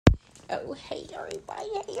Oh, hey everybody,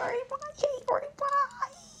 hey everybody, hey everybody,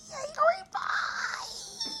 hey everybody.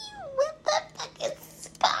 What the fuck is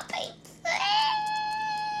popping?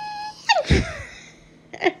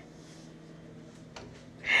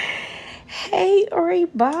 Hey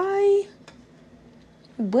everybody.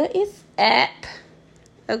 What is up?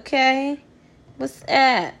 Okay? What's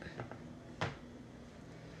up?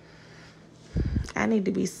 I need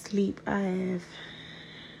to be asleep. I have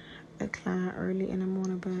a client early in the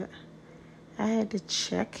morning, but I had to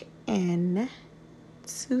check in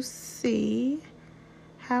to see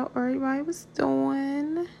how everybody was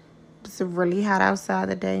doing. It's really hot outside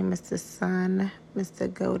today.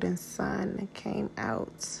 Mr. Golden Sun came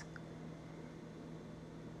out.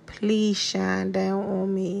 Please shine down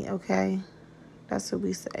on me, okay? That's what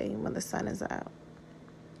we say when the sun is out.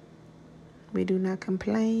 We do not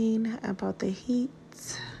complain about the heat.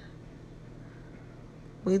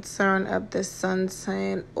 We turn up the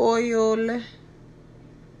suntan oil.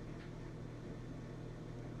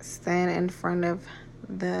 Stand in front of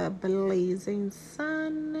the blazing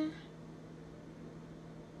sun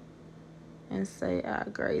and say our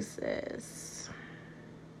graces.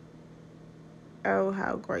 Oh,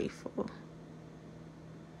 how grateful.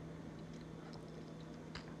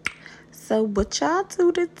 So what y'all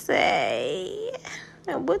do today?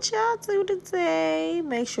 Make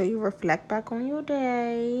sure you reflect back on your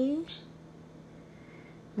day.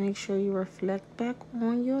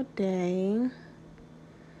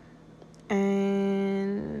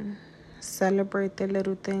 And celebrate the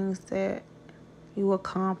little things that you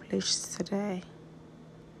accomplished today.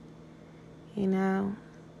 You know,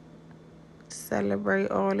 celebrate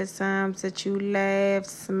all the times that you laughed,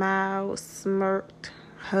 smiled, smirked,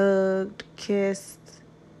 hugged, kissed,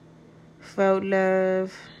 felt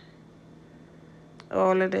love.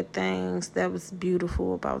 All of the things that was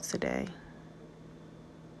beautiful about today.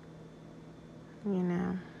 You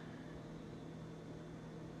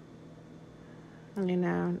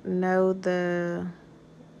know the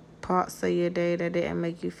parts of your day that didn't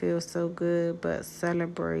make you feel so good, but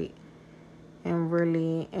celebrate and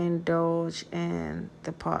really indulge in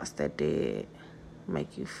the parts that did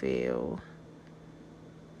make you feel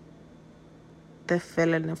the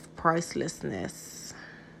feeling of pricelessness,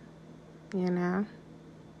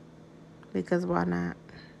 because why not?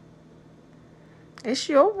 It's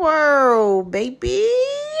your world, baby.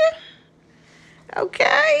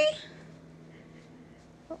 Okay?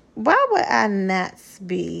 Why would I not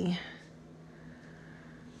be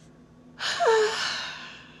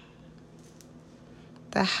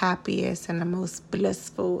the happiest and the most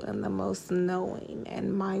blissful and the most knowing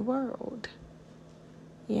in my world?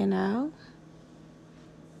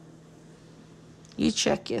 You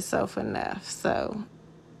check yourself enough, so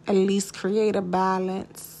at least create a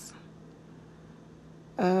balance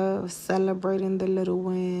of celebrating the little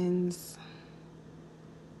wins,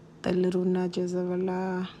 the little nudges of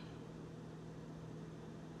Allah,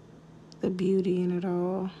 the beauty in it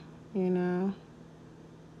all,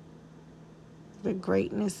 the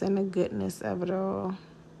greatness and the goodness of it all.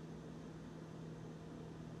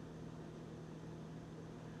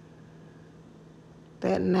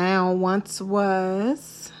 That now once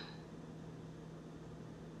was,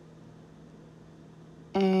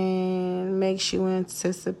 and makes you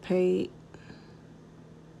anticipate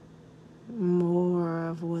more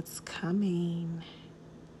of what's coming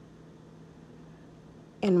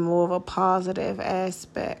in more of a positive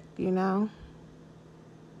aspect,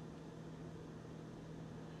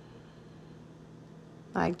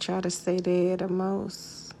 Like, try to stay there the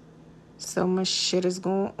most. So much shit is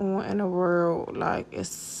going on in the world. Like, it's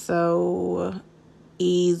so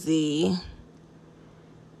easy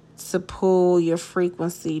to pull your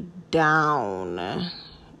frequency down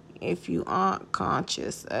if you aren't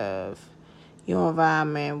conscious of your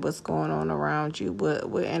environment, what's going on around you,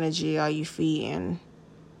 what energy are you feeding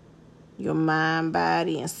your mind,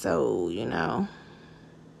 body, and soul,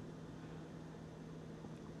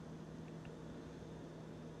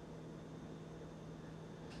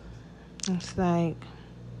 It's like,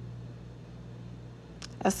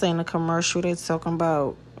 I seen a commercial, they talking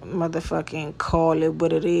about motherfucking call it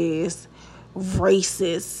what it is,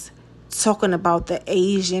 racist, talking about the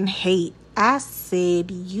Asian hate. I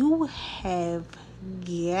said, you have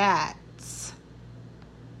got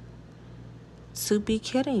to be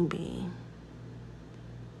kidding me.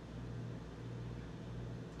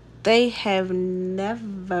 They have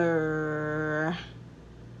never,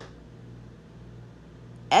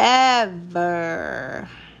 ever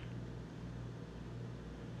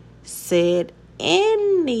said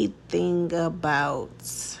anything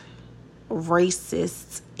about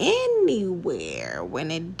racist anywhere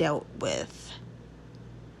when it dealt with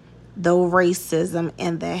the racism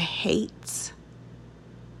and the hate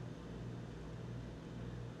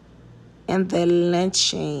and the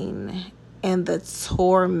lynching and the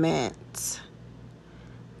torment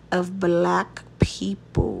of black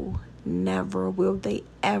people. Never will they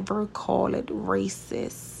ever call it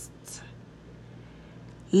racist.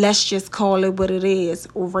 Let's just call it what it is,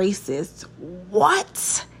 racist.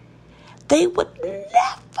 What? They would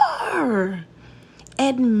never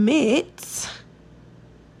admit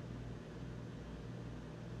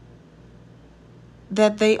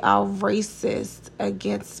that they are racist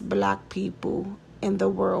against black people in the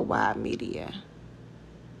worldwide media.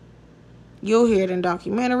 You'll hear it in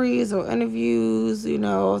documentaries or interviews,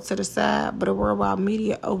 to the side, but the worldwide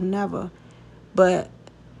media, oh, never. But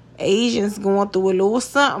Asians going through a little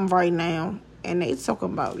something right now, and they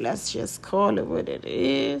talking about, let's just call it what it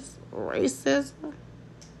is, racism.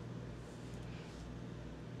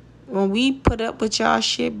 When we put up with y'all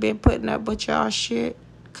shit, been putting up with y'all shit,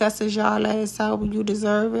 cusses y'all ass out when you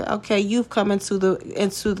deserve it. Okay, you've come into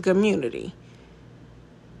the community.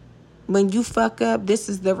 When you fuck up, this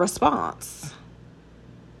is the response.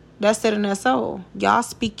 That's it and that's all. Y'all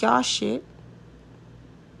speak y'all shit.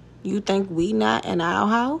 You think we not in our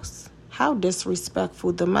house? How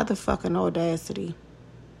disrespectful, the motherfucking audacity.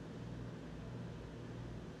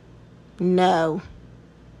 No.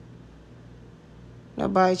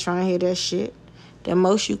 Nobody trying to hear that shit. The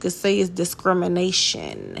most you could say is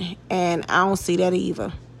discrimination. And I don't see that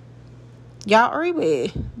either. Y'all everywhere.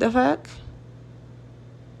 The fuck?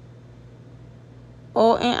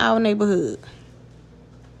 All in our neighborhood.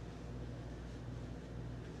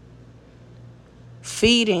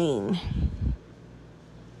 Feeding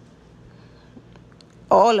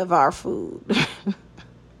all of our food.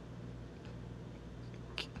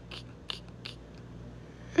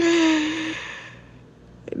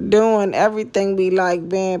 Doing everything we like,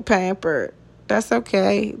 being pampered. That's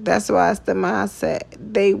okay. That's why it's the mindset.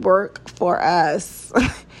 They work for us.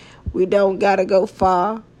 We don't gotta go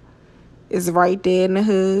far. It's right there in the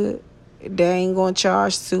hood. They ain't gonna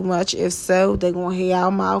charge too much. If so, they gonna hear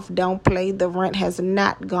our mouth. Don't play. The rent has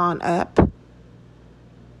not gone up.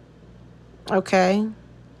 Okay?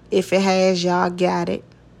 If it has, y'all got it.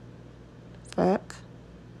 Fuck.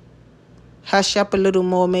 Hush up a little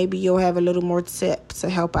more. Maybe you'll have a little more tip to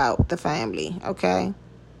help out the family. Okay?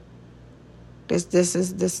 This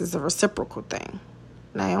is a reciprocal thing.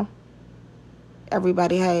 Now,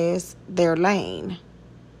 everybody has their lane.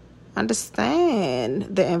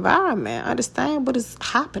 Understand the environment. Understand what is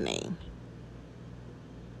happening.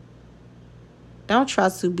 Don't try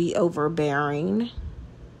to be overbearing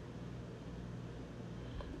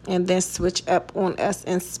and then switch up on us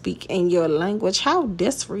and speak in your language. How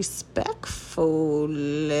disrespectful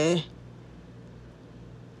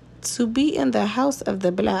to be in the house of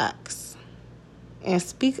the blacks and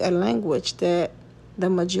speak a language that the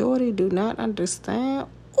majority do not understand.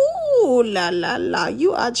 Ooh, la, la, la.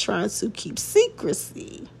 You are trying to keep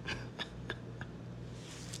secrecy.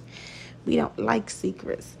 We don't like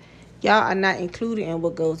secrets. Y'all are not included in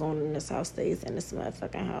what goes on in this house stays in this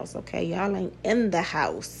motherfucking house, okay? Y'all ain't in the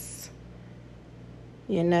house.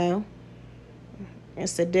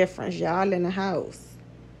 It's a difference. Y'all in the house.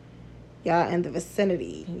 Y'all in the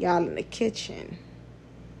vicinity. Y'all in the kitchen.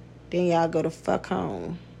 Then y'all go to fuck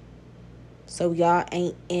home. So y'all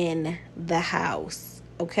ain't in the house,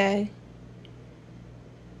 okay?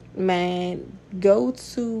 Man, go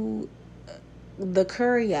to the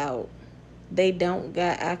curry out. They don't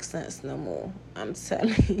got accents no more. I'm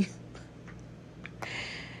telling you.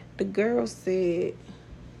 The girl said,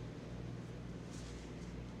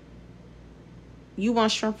 "You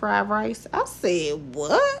want shrimp fried rice?" I said,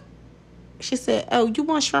 "What?" She said, "Oh, you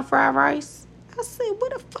want shrimp fried rice?" I said, "Where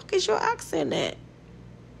the fuck is your accent at?"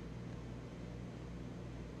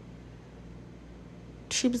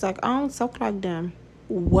 She was like, "I don't talk like them."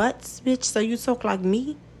 What, bitch? So you talk like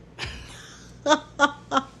me?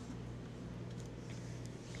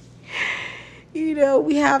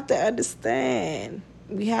 We have to understand.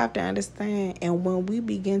 We have to understand. And when we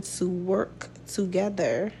begin to work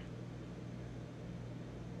together,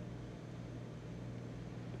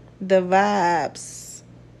 the vibes,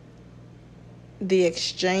 the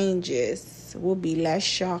exchanges will be less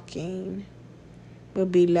shocking, will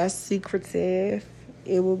be less secretive.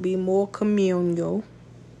 It will be more communal.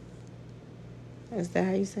 Is that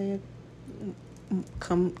how you say it?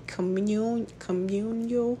 Communal?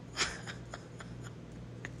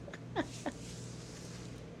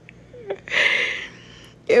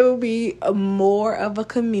 It will be more of a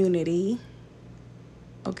community,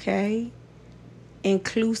 okay?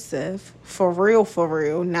 inclusive, for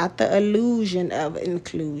real, not the illusion of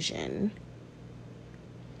inclusion.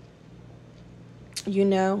 You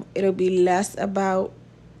know, it'll be less about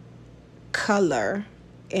color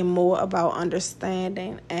and more about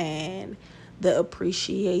understanding and the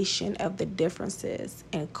appreciation of the differences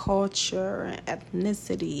in culture and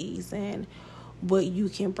ethnicities and what you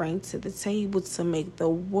can bring to the table to make the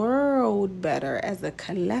world better as a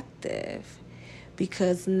collective.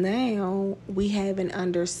 Because now we have an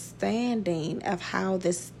understanding of how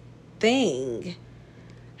this thing,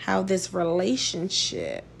 how this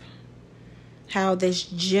relationship, how this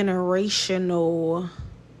generational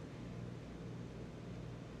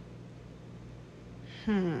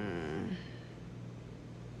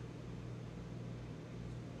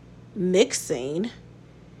mixing,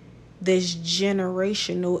 this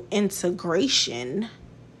generational integration.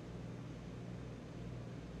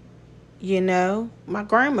 You know, my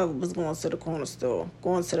grandmother was going to the corner store,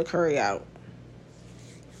 going to the curry out.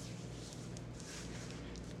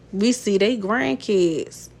 We see they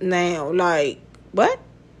grandkids now, like, what?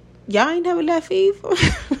 Y'all ain't never left either?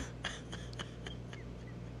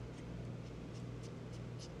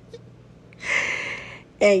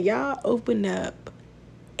 And y'all open up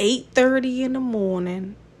 8:30 in the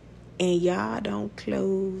morning and y'all don't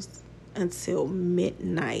close until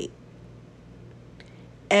midnight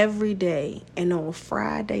every day. And on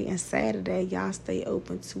Friday and Saturday, y'all stay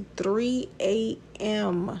open to 3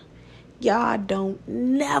 a.m. Y'all don't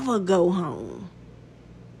never go home.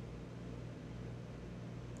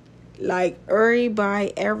 Like,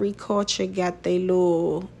 everybody, every culture got their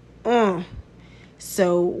little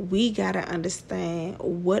So we got to understand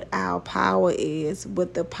what our power is,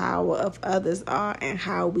 what the power of others are, and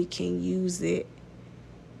how we can use it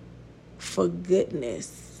for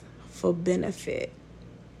goodness, for benefit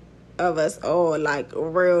of us all, like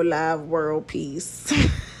real live world peace.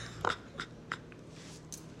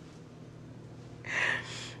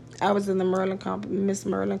 I was in the Miss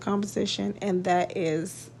Merlin competition, and that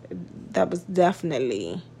was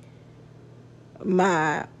definitely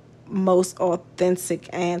my most authentic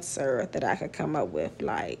answer that I could come up with.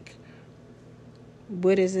 Like,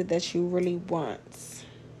 what is it that you really want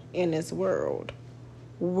in this world?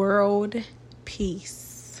 World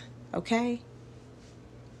peace, okay?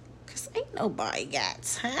 Because ain't nobody got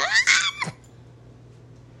time.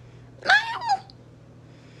 No.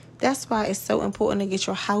 That's why it's so important to get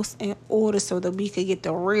your house in order so that we could get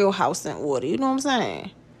the real house in order. You know what I'm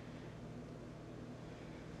saying?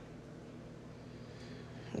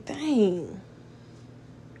 Dang.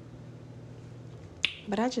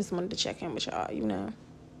 But I just wanted to check in with y'all, you know.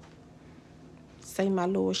 Say my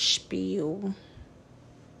little spiel.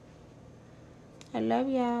 I love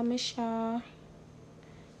y'all. Miss y'all.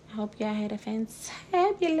 I hope y'all had a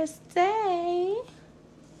fantabulous day.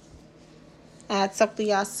 I'll talk to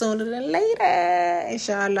y'all sooner than later.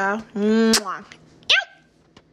 Inshallah. Mwah.